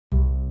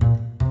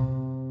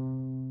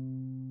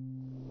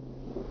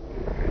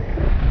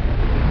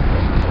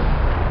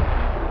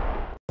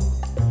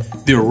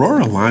The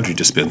Aurora Laundry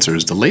Dispenser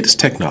is the latest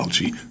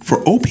technology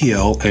for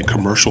OPL and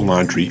commercial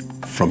laundry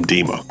from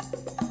DEMA.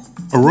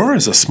 Aurora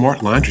is a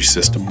smart laundry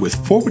system with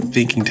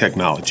forward-thinking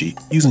technology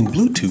using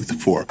Bluetooth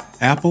for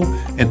Apple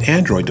and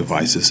Android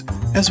devices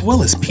as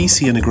well as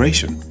PC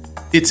integration.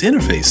 Its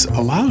interface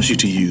allows you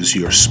to use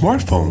your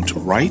smartphone to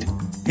write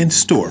and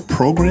store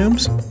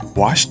programs,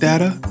 wash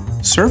data,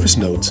 service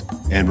notes,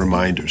 and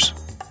reminders.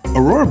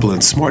 Aurora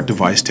blends smart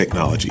device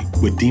technology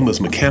with DEMA's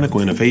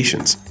mechanical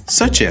innovations,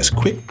 such as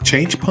quick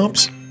change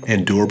pumps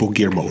and durable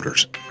gear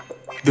motors.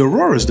 The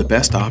Aurora is the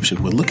best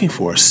option when looking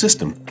for a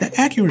system that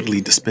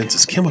accurately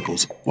dispenses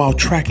chemicals while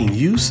tracking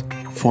use,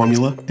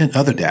 formula, and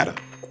other data.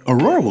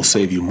 Aurora will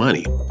save you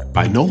money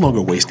by no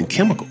longer wasting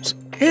chemicals,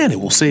 and it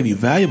will save you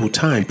valuable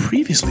time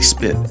previously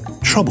spent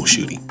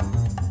troubleshooting.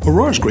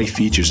 Aurora's great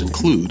features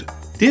include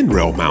thin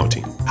rail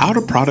mounting,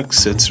 out-of-product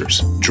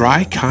sensors,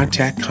 dry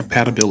contact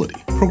compatibility,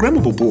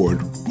 programmable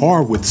board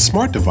or with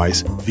smart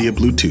device via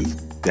Bluetooth,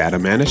 data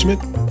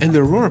management, and the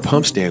Aurora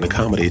pump stand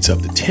accommodates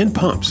up to 10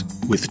 pumps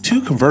with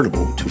 2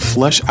 convertible to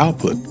flush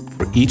output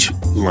for each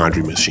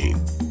laundry machine.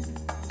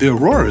 The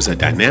Aurora is a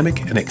dynamic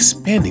and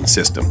expanding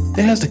system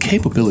that has the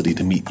capability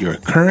to meet your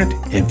current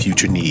and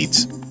future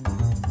needs.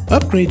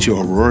 Upgrade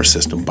your Aurora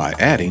system by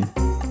adding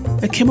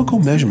a chemical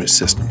measurement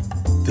system.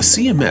 The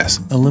CMS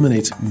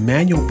eliminates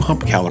manual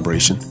pump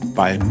calibration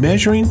by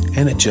measuring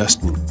and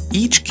adjusting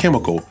each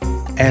chemical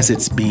as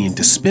it's being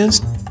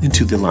dispensed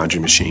into the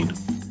laundry machine.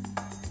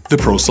 The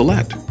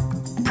Pro-Select.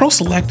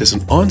 Pro-Select is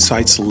an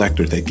on-site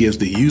selector that gives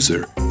the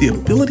user the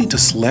ability to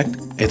select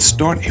and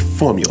start a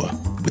formula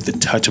with the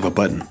touch of a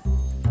button.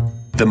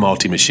 The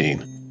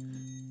Multi-Machine.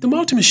 The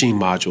Multi-Machine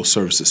module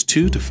services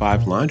 2 to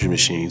 5 laundry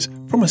machines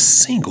from a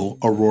single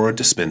Aurora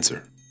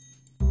dispenser.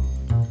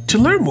 To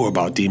learn more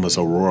about DEMA's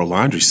Aurora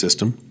Laundry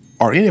System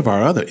or any of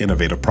our other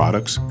innovative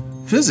products,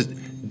 visit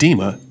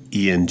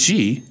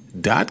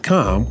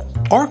DEMAENG.com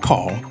or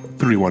call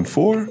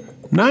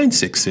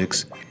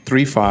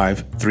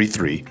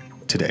 314-966-3533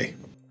 today.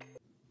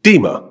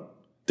 DEMA,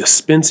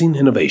 dispensing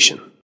innovation.